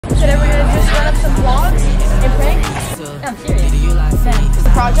Today we're gonna just run up some vlogs and pranks. I'm serious.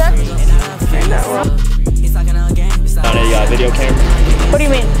 Project. On a video camera. What do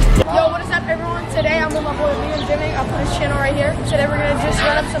you mean? Yo, what is up, everyone? Today I'm with my boy Liam Gimig. I'll put his channel right here. Today we're gonna just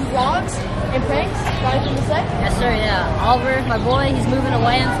run up some vlogs and pranks. Got anything to say? Yes, sir. Yeah. Oliver, my boy, he's moving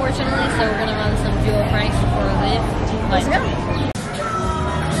away, unfortunately, so we're gonna run some duo pranks before we leave. Let's go.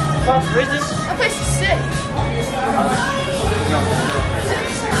 Where's this? That place is sick.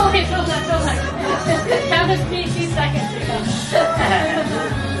 Okay, fill that. That was me 2 seconds ago.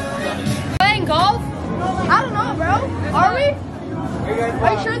 Playing golf? I don't know, bro. Are we?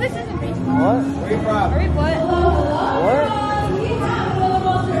 Are you sure this isn't me? What? Where are you from? Are we what? What?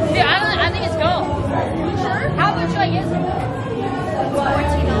 Dude, I think it's golf. You sure? How much like is it?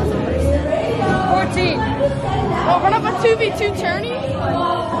 $14. 14. Oh, run up a 2v2 tourney?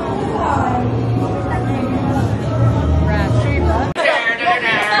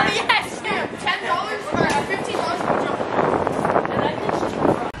 Yes, dude. $10 or $15 per jump.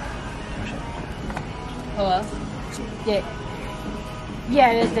 Hello? Yeah.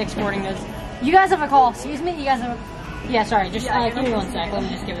 Yeah, it is Dick Sporting Goods. You guys have a call. Excuse me? You guys have a... Yeah, sorry. Just give me 1 sec. Let me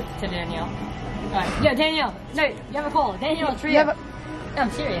just give it to Danielle. Alright. Yeah, Danielle. No, you have a call. Danielle, Trio. You have a... No,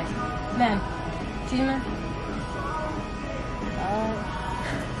 I'm serious. Man. Excuse me?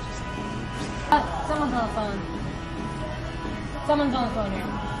 Someone's on the phone. Someone's on the phone here.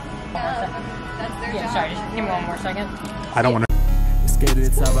 That's their job. Sorry. Just give me 1 more second. I don't want to. Scared to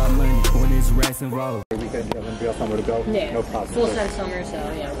talk about money when it's racks involved. We could be off somewhere to go. Yeah. No problem. Full set summer, so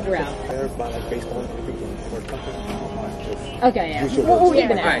yeah, we're out. Buy like baseball or something. Okay, yeah. Use your We'll words. keep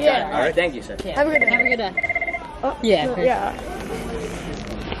an eye. Yeah. All right. Thank you, sir. Yeah. Have a good day. Have a good day. Oh, Yeah. Yeah.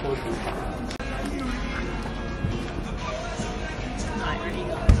 Alright, ready to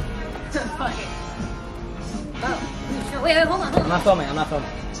go. Fuck it. Oh, sure. Wait, hold on. I'm not filming. I'm not filming.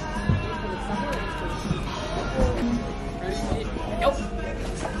 Nope.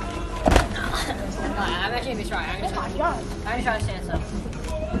 I'm actually gonna be trying. I'm gonna try to stand up.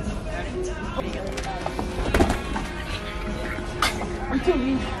 I'm too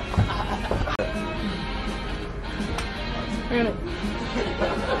weak.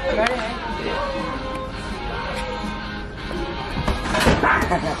 Ready?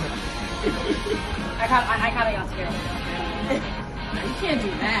 I kind of got scared. You can't do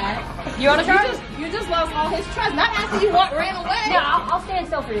that. You want to try? You just lost all his trust. Not after you ran away. Yeah, I'll stand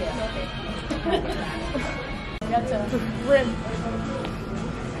still for you. You got to rim.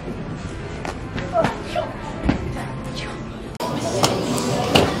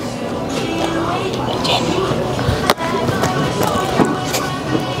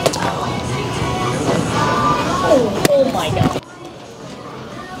 Oh my god.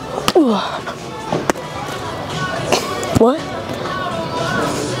 What?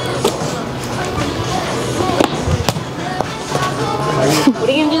 What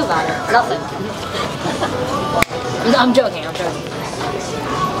are you gonna do about it? Nothing. I'm joking.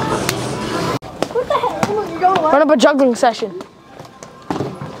 What the heck? You're going away. Run up a juggling session.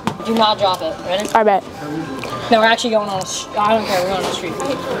 Do not drop it. Ready? I bet. No, we're actually going on. I don't care. We're going on the street.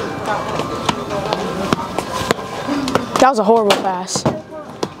 That was a horrible pass.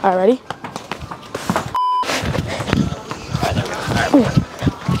 Alright, ready?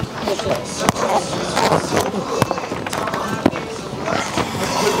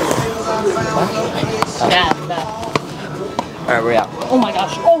 Bad. Alright, we're out. Oh my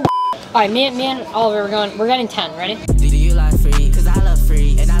gosh. Oh. Alright, me and Oliver, we're getting 10. Ready? Do you like free? Cause I love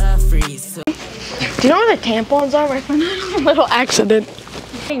free, and I love free. So Do you know where the tampons are? Right from a little accident.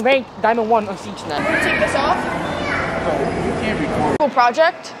 Rank Diamond 1 on Siege Net. We're gonna take this off. You can't record. Cool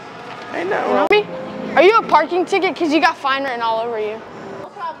project. I know. Are you a parking ticket? Because you got fine written all over you. No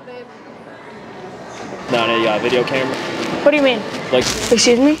problem, babe. On a video camera. What do you mean? Like.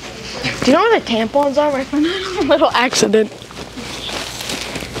 Excuse me? Do you know where the tampons are? Right from a little accident.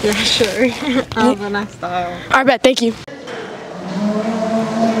 Yeah, sure. I'll have a nice style. I bet. Thank you.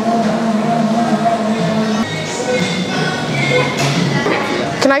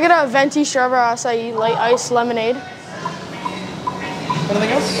 Can I get a venti sherbet acai light ice lemonade?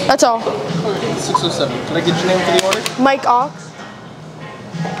 Anything else? That's all. 607. Can I get your name for the order? Mike Ox.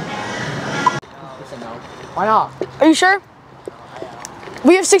 Why not? Are you sure?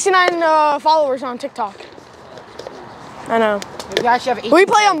 We have 69 followers on TikTok. I know. You actually have 8. We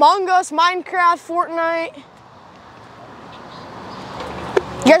play Among Us, Minecraft, Fortnite.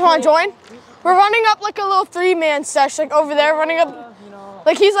 You guys want to join? We're running up like a little 3-man sesh, like over there, running up.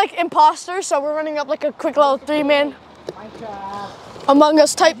 Like he's like imposter, so we're running up like a quick little 3-man Among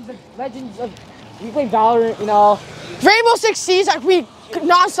Us type. Legends of, we play Valorant, you know. Rainbow Six Siege, like we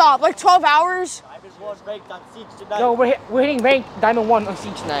non-stop, like 12 hours. No, we're hitting rank Diamond 1 on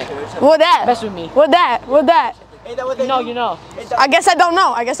Siege tonight. What that? Mess with me. What that? What that? You know, you know. I guess I don't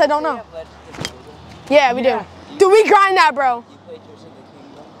know. I guess I don't know. Yeah, we do. Dude, we grind that, bro.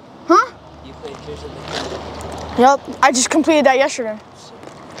 Huh? You played Tears of the Kingdom. Yep. I just completed that yesterday.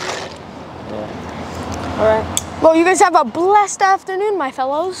 Yeah. All right. Well, you guys have a blessed afternoon, my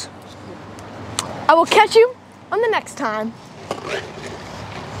fellows. I will catch you on the next time.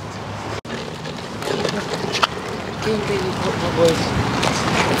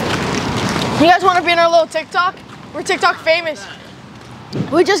 You guys want to be in our little TikTok? We're TikTok famous.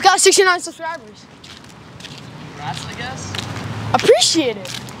 We just got 69 subscribers. Congrats, I guess. Appreciate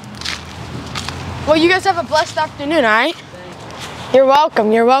it. Well, you guys have a blessed afternoon, all right? You're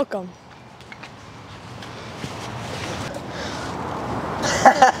welcome. You're welcome.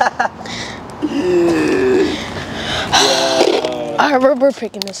 All right, we're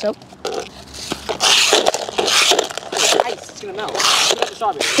picking this up. Ice, it's gonna melt. Look at the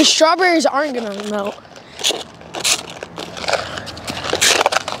strawberries. The strawberries aren't gonna melt.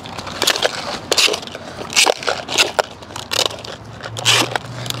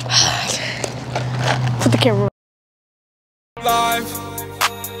 Put the camera.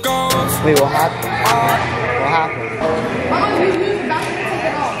 Wait, what happened? What happened?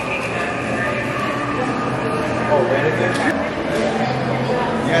 Oh, anything?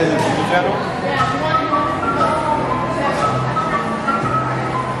 You guys in the YouTube channel?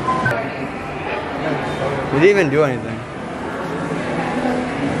 We didn't even do anything.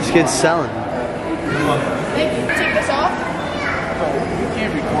 This kid's selling. Thank you. Take this off. You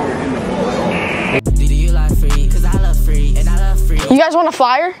can't record it in the photo. Do you like free? Cause I love free, and I love free. You guys want a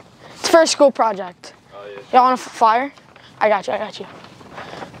flyer? It's for a school project. Oh, yeah. Y'all want a flyer? I got you. I got you.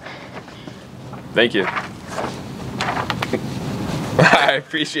 Thank you. I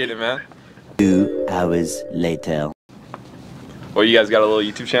appreciate it, man. 2 hours later. Well, you guys got a little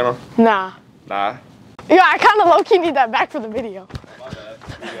YouTube channel? Nah. Nah. Yeah, I kind of low-key need that back for the video. My bad.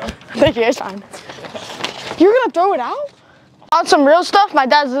 Here you go. Thank you. It's fine. You're gonna throw it out? On some real stuff, my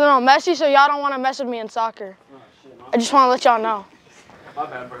dad's a little messy, so y'all don't want to mess with me in soccer. I just want to let y'all know. My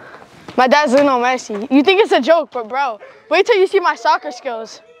bad, bro. My dad's a little messy. You think it's a joke, but bro, wait till you see my soccer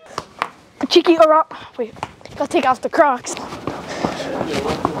skills. Cheeky, wait, gotta take off the Crocs.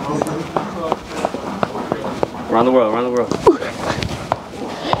 Around the world, around the world.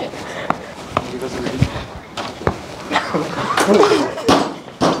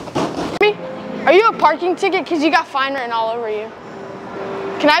 Are you a parking ticket? Because you got fine written all over you.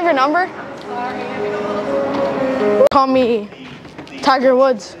 Can I have your number? Call me Tiger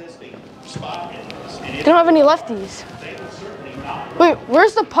Woods. They don't have any lefties. Wait,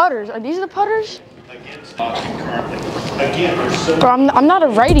 where's the putters? Are these the putters? Bro, I'm not a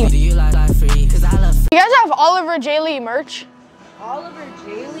righty. Do you like free? Cause I love free. You guys have Oliver J. Lee merch? Oliver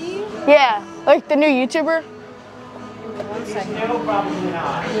J. Lee? Yeah, like the new YouTuber. 1 second.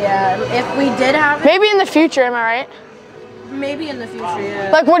 Yeah, if we did have it, Maybe in the future, am I right? maybe in the future,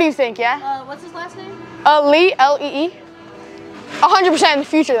 yeah. Like, what do you think, yeah? What's his last name? Lee, L-E-E? 100% in the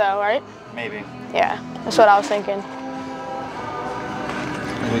future though, right? Maybe. Yeah, that's what I was thinking.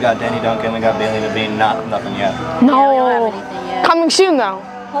 We got Danny Duncan, we got Bailey Levine, nothing yet. No. We don't have anything yet. Coming soon though.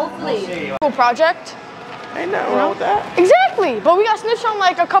 Hopefully. Cool project. Ain't nothing wrong with that. Exactly, but we got snitched on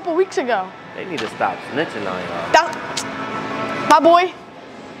like a couple weeks ago. They need to stop snitching on y'all. My boy,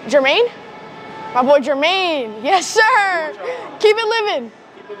 Jermaine? My boy Jermaine, yes sir. Keep it living.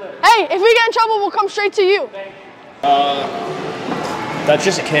 Hey, if we get in trouble, we'll come straight to you. That's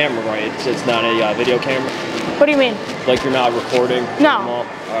just a camera, right? It's not a video camera? What do you mean? Like you're not recording? No.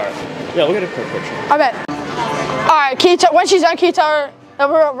 Alright. Yeah, look at a quick picture. I bet. All right, can you when she's done, can you tell her that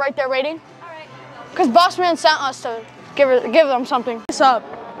we're right there waiting? All right. Because Bossman sent us to give them something. What's up?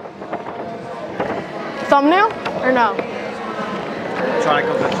 Thumbnail or no? Trying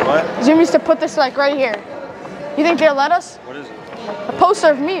to convince what? Zoom used to put this like right here. You think they'll let us? What is it? A poster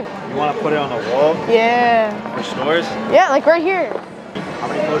of me. You want to put it on the wall Yeah. for stores? Yeah, like right here. How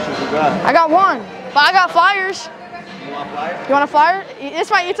many posters you got? I got one, but I got flyers. You want a flyer? You want a flyer?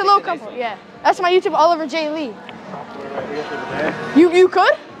 It's a little couple. Yeah. That's my YouTube, Oliver J. Lee. Put it right here for the day. You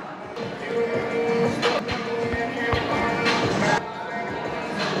could?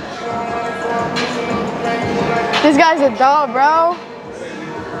 This guy's a dog, bro.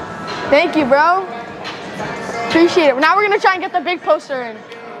 Thank you, bro. Appreciate it. Now we're gonna try and get the big poster in.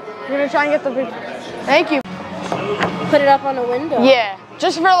 We're gonna try and get the big. Thank you. Put it up on the window. Yeah,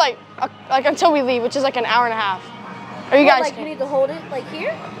 just for like until we leave, which is like an hour and a half. Or you guys like you need to hold it like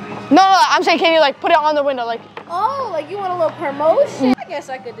here? No, I'm saying can you like put it on the window like. Oh, like you want a little promotion? I guess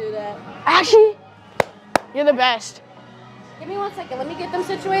I could do that. Actually, you're the best. Give me 1 second. Let me get them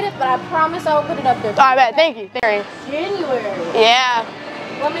situated, but I promise I will put it up there. I bet. Thank you. January. Yeah.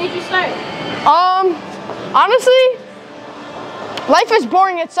 What made you start? Honestly, life is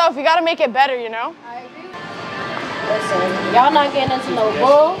boring itself. You gotta make it better, you know? I agree. Listen, y'all not getting into no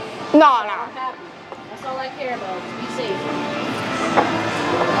bull. No. I'm happy. That's all I care about. Be safe.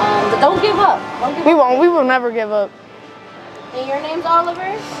 But don't give up. We won't. We will never give up. And your name's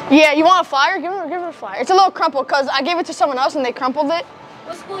Oliver? Yeah, you want a flyer? Give her a flyer. It's a little crumpled because I gave it to someone else and they crumpled it.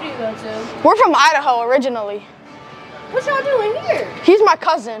 What school do you go to? We're from Idaho originally. What y'all doing here? He's my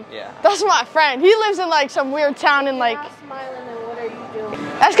cousin. Yeah. That's my friend. He lives in like some weird town in like. You're not smiling, and what are you doing?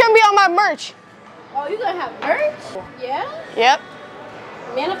 That's gonna be on my merch. Oh, you gonna have merch? Yeah? Yep.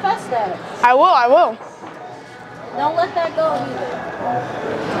 Manifest that. I will. Don't let that go either.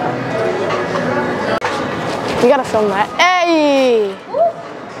 We gotta film that. Hey!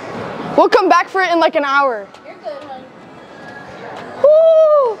 Woo. We'll come back for it in like an hour. You're good, honey.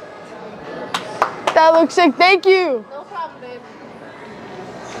 Woo! That looks sick. Thank you. No problem, babe.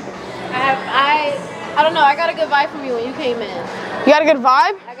 I don't know. I got a good vibe from you when you came in. You got a good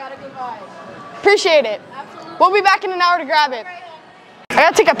vibe? I got a good vibe. Appreciate it. Absolutely. We'll be back in an hour to grab it. I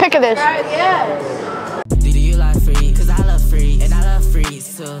gotta take a pic of this. Right, yeah. Do you like free? Cause I love free, and I love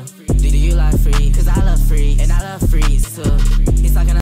freeze too. Do you like free? Cause I love free, and I love freeze too.